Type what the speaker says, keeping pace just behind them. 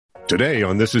Today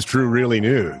on This Is True Really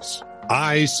News,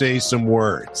 I say some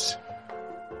words.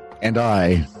 And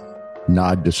I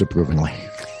nod disapprovingly.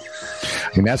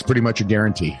 And that's pretty much a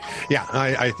guarantee. Yeah,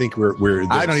 I think we're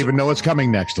I don't even know what's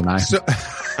coming next, and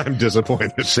I'm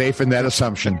disappointed. Safe in that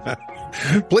assumption.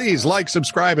 Please like,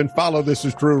 subscribe, and follow This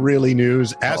Is True Really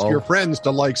News. Ask your friends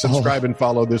to like, subscribe, and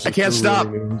follow This Is True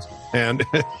Really News. And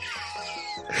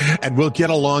and we'll get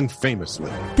along famously.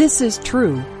 This is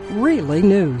True Really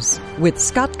News with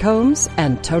Scott Combs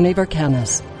and Tony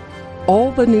Vercanis.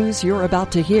 All the news you're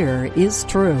about to hear is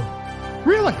true.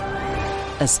 Really?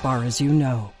 As far as you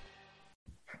know.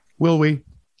 Will we?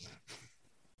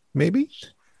 Maybe.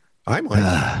 I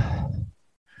might.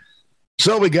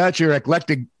 So we got your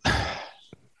eclectic...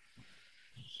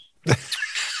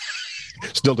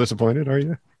 Still disappointed, are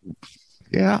you?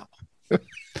 Yeah.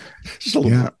 Just a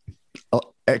little bit.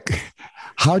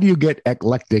 How do you get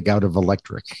eclectic out of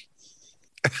electric?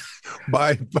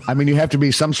 I mean, you have to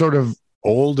be some sort of...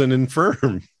 Old and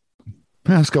infirm.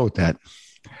 Let's go with that.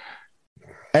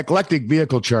 Eclectic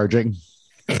vehicle charging.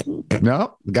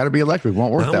 No, got to be electric.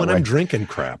 Won't work Not that when way. I'm drinking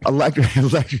crap. Electric.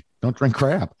 Don't drink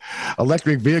crap.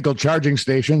 Electric vehicle charging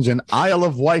stations in Isle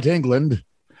of Wight, England,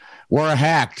 were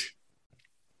hacked.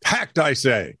 Hacked, I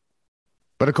say.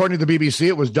 But according to the BBC,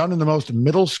 it was done in the most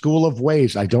middle school of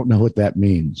ways. I don't know what that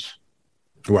means.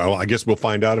 Well, I guess we'll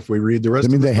find out if we read the rest. I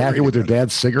mean, of the they hack it with their again.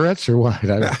 dad's cigarettes or what?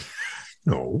 I don't.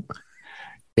 No.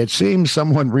 It seems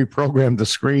someone reprogrammed the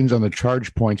screens on the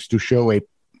charge points to show a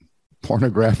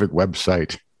pornographic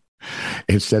website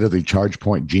instead of the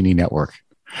ChargePoint Genie network.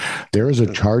 There is a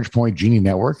ChargePoint Genie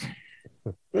network.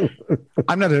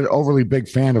 I'm not an overly big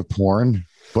fan of porn,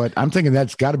 but I'm thinking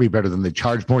that's got to be better than the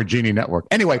ChargePoint Genie network.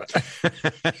 Anyway.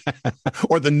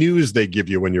 Or the news they give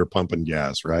you when you're pumping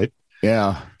gas, right?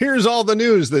 Yeah. Here's all the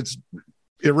news that's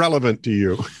irrelevant to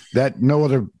you. That no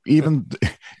other, even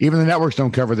the networks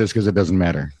don't cover this because it doesn't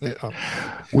matter. Yeah.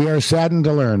 We are saddened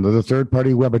to learn that the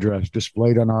third-party web address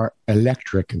displayed on our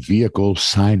electric vehicle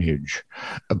signage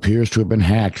appears to have been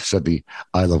hacked, said the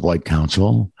Isle of Wight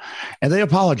Council, and they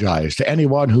apologize to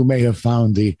anyone who may have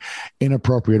found the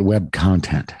inappropriate web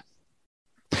content.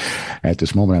 At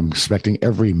this moment, I'm expecting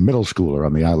every middle schooler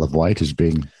on the Isle of Wight is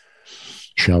being,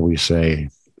 shall we say,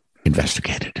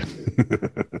 investigated,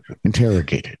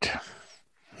 interrogated.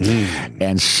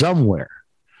 And somewhere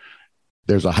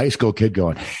there's a high school kid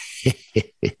going,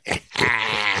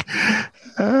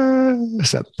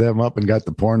 set them up and got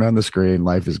the porn on the screen.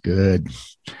 Life is good.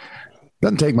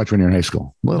 Doesn't take much when you're in high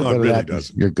school. A little bit of that,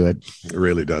 doesn't. You're good. It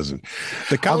really doesn't.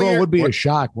 Although it would be a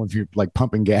shock when you're like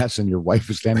pumping gas and your wife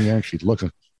is standing there and she looks.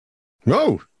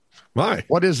 Oh, my.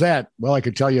 What is that? Well, I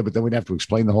could tell you, but then we'd have to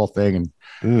explain the whole thing.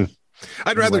 And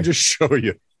I'd rather just show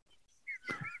you.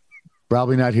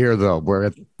 Probably not here, though. We're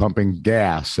at pumping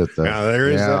gas at the. Yeah,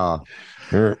 there is that.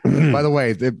 By the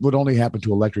way, it would only happen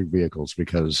to electric vehicles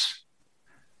because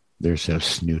they're so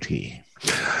snooty.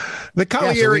 The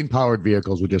Colliery gasoline-powered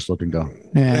vehicles would just look and go,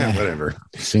 yeah, whatever.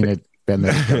 Seen it, been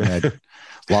there, done that,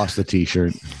 lost the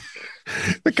T-shirt.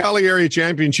 The Colliery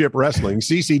Championship Wrestling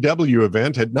CCW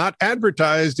event had not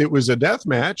advertised it was a death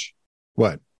match.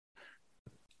 What?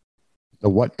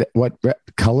 What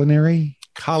culinary?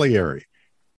 Colliery.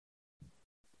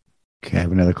 Okay, I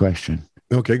have another question.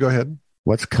 Okay, go ahead.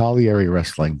 What's Colliery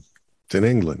Wrestling? It's in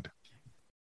England.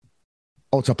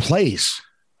 Oh, it's a place.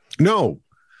 No.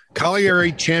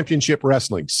 Colliery Championship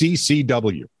Wrestling,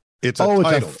 CCW. It's a title.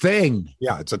 It's a thing.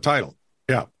 Yeah, it's a title.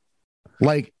 Yeah.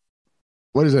 Like,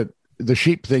 what is it? The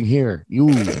sheep thing here.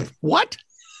 What?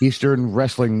 Eastern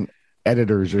Wrestling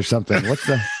Editors or something. What's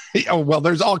the... Oh, well,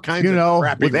 there's all kinds of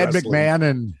crappy with Ed wrestling. McMahon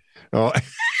and... Oh.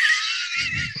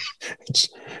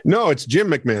 It's Jim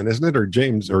McMahon, isn't it? Or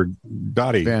James or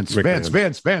Dottie Vince.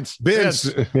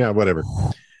 Yeah, whatever.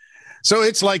 So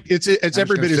it's like it's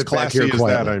every bit as classy as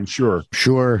that, I'm sure.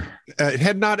 Sure. It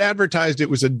had not advertised it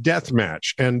was a death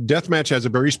match, and death match has a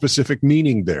very specific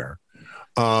meaning there,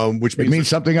 which means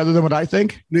something other than what I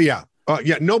think. Yeah,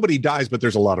 nobody dies, but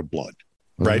there's a lot of blood,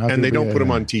 right? And they don't put them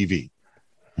on TV.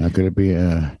 How could it be?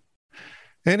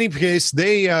 In any case,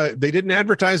 they didn't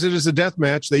advertise it as a death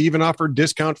match. They even offered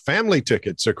discount family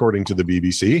tickets, according to the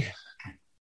BBC.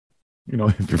 You know,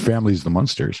 if your family's the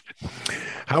Munsters.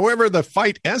 However, the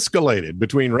fight escalated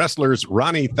between wrestlers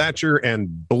Ronnie Thatcher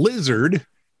and Blizzard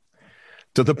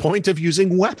to the point of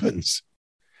using weapons,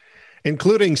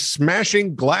 including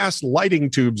smashing glass lighting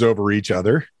tubes over each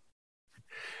other,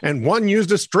 and one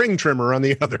used a string trimmer on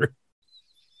the other.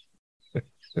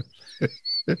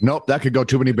 Nope, that could go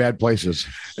too many bad places.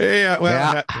 Yeah,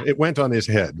 well, it went on his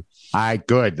head.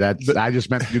 Good. I just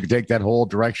meant you could take that whole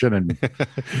direction. And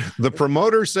the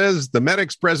promoter says the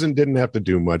medics present didn't have to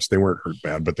do much. They weren't hurt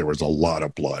bad, but there was a lot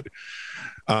of blood.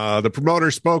 The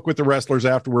promoter spoke with the wrestlers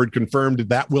afterward, confirmed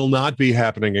that will not be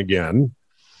happening again.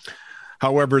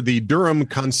 However, the Durham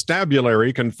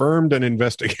Constabulary confirmed an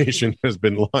investigation has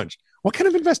been launched. What kind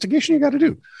of investigation you got to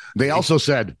do? They also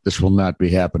said this will not be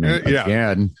happening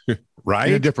again. Right?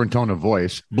 In a different tone of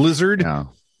voice. Blizzard? Yeah.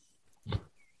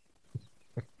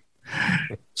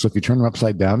 So if you turn them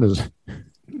upside down, does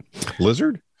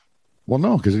Blizzard? Well,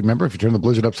 no, because remember, if you turn the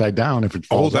blizzard upside down, if it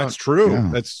falls that's out, true. Yeah.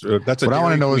 That's a what I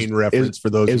want to know Queen reference for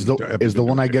those. Is the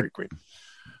one I get? Queen.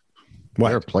 What?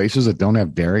 There are places that don't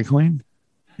have Dairy Queen?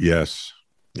 Yes.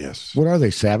 What are they,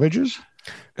 savages?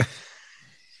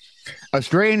 A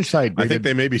strange sight. I think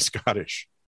they may be Scottish.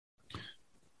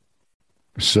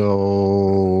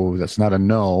 So that's not a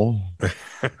no.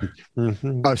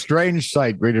 Mm-hmm. A strange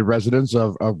sight greeted residents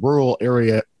of a rural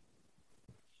area.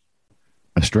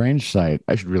 A strange sight.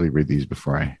 I should really read these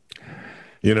before I.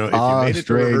 If you made it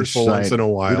to rehearsal once in a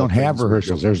while. We don't have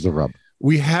rehearsals. There's the rub.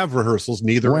 We have rehearsals.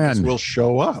 Neither of us will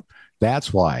show up.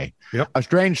 That's why. Yep. A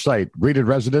strange sight greeted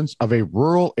residents of a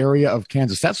rural area of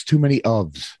Kansas. That's too many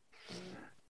ofs.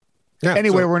 Yeah,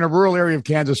 anyway, we're in a rural area of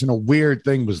Kansas, and a weird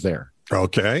thing was there.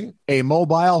 Okay. A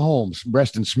mobile home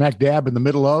resting smack dab in the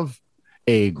middle of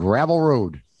a gravel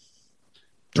road.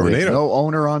 Tornado. With no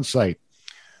owner on site.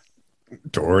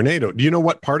 Tornado. Do you know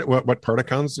what part of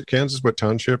Kansas? What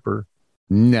township or?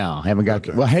 No, haven't got.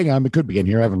 Okay. Well, hang on. It could be in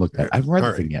here. I haven't looked at it. I haven't read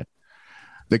the thing yet.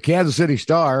 The Kansas City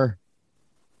Star,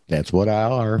 that's what I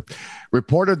are,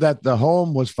 reported that the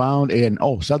home was found in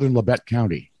southern Labette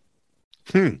County.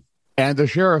 And the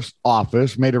sheriff's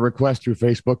office made a request through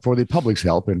Facebook for the public's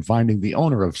help in finding the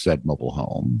owner of said mobile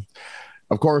home.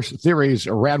 Of course, theories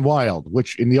ran wild,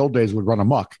 which in the old days would run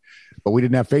amok, but we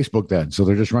didn't have Facebook then, so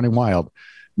they're just running wild.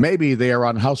 Maybe they are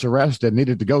on house arrest and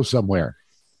needed to go somewhere.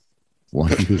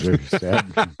 One user said.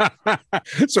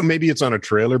 So maybe it's on a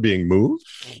trailer being moved?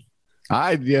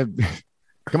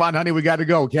 Come on, honey, we got to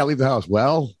go. Can't leave the house.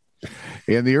 Well,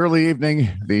 in the early evening,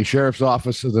 the sheriff's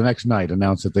office the next night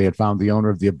announced that they had found the owner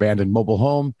of the abandoned mobile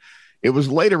home. It was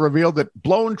later revealed that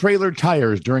blown trailer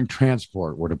tires during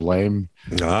transport were to blame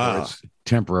for its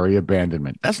temporary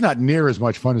abandonment. That's not near as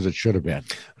much fun as it should have been.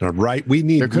 Right.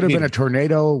 There could have been a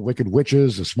tornado, wicked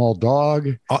witches, a small dog.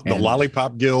 The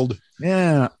Lollipop Guild.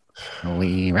 Yeah.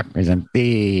 We represent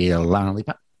the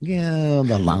Lollipop. Yeah,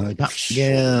 the Lollipop.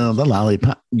 Yeah, the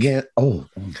Lollipop. Yeah. Oh.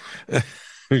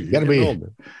 You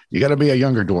gotta be a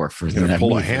younger dwarf for that.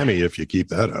 Pull a hammy if you keep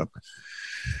that up.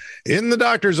 In the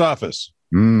doctor's office.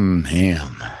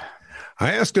 Ham.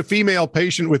 I asked a female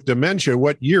patient with dementia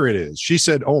what year it is. She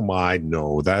said, "Oh my,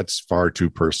 no, that's far too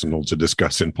personal to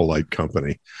discuss in polite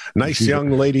company. Nice young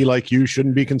lady like you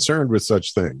shouldn't be concerned with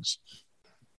such things."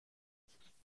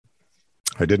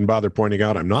 I didn't bother pointing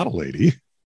out I'm not a lady,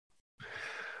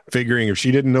 figuring if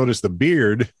she didn't notice the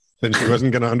beard, then she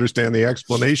wasn't going to understand the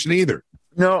explanation either.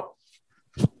 No,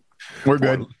 we're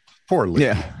good. Poor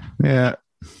lady. Yeah.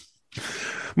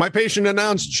 My patient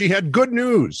announced she had good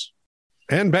news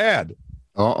and bad.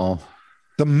 Uh-oh.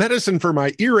 The medicine for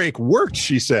my earache worked,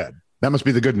 she said. That must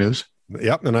be the good news.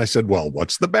 Yep. And I said, well,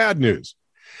 what's the bad news?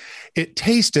 It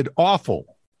tasted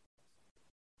awful.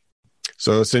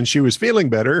 So since she was feeling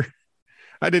better,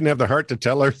 I didn't have the heart to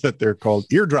tell her that they're called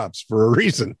eardrops for a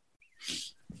reason.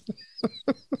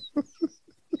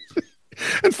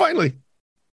 And finally,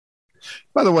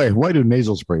 by the way, why do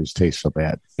nasal sprays taste so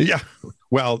bad? Yeah,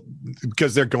 well,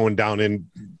 because they're going down in.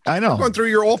 I know, going through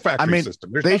your olfactory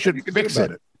system. They should fix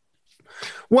it.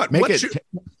 What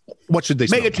should they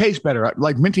make it taste better?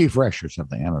 Like minty fresh or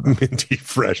something. I don't know. Minty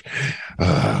fresh.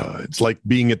 It's like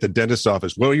being at the dentist's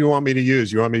office. What do you want me to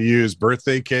use? You want me to use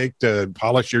birthday cake to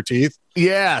polish your teeth?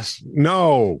 Yes.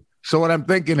 No. So what I'm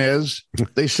thinking is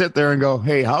they sit there and go,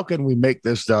 hey, how can we make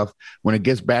this stuff when it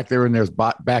gets back there in their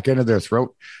back into their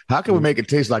throat? How can we make it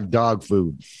taste like dog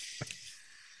food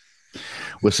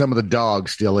with some of the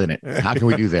dogs still in it? How can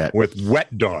we do that? With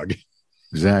wet dog.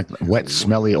 Exactly. Wet,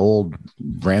 smelly, old,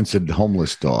 rancid,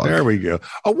 homeless dog. There we go.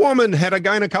 A woman had a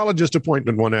gynecologist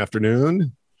appointment one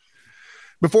afternoon.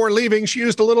 Before leaving, she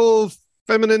used a little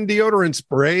feminine deodorant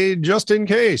spray just in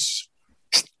case.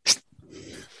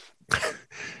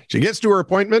 She gets to her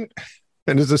appointment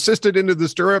and is assisted into the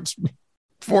stirrups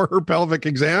for her pelvic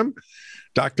exam.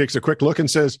 Doc takes a quick look and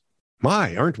says,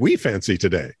 "My, aren't we fancy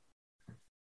today?"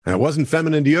 And it wasn't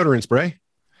feminine deodorant spray.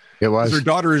 It was her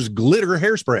daughter's glitter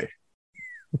hairspray.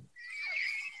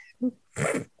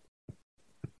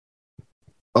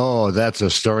 Oh, that's a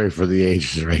story for the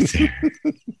ages right there.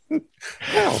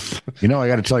 Well, you know, I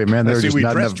got to tell you, man, we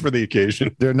dressed for the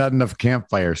occasion. There are not enough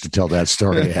campfires to tell that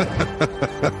story yet.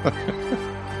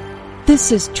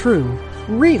 This is true,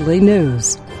 really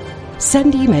news.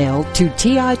 Send email to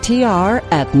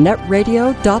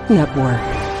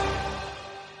TITR@netradio.network.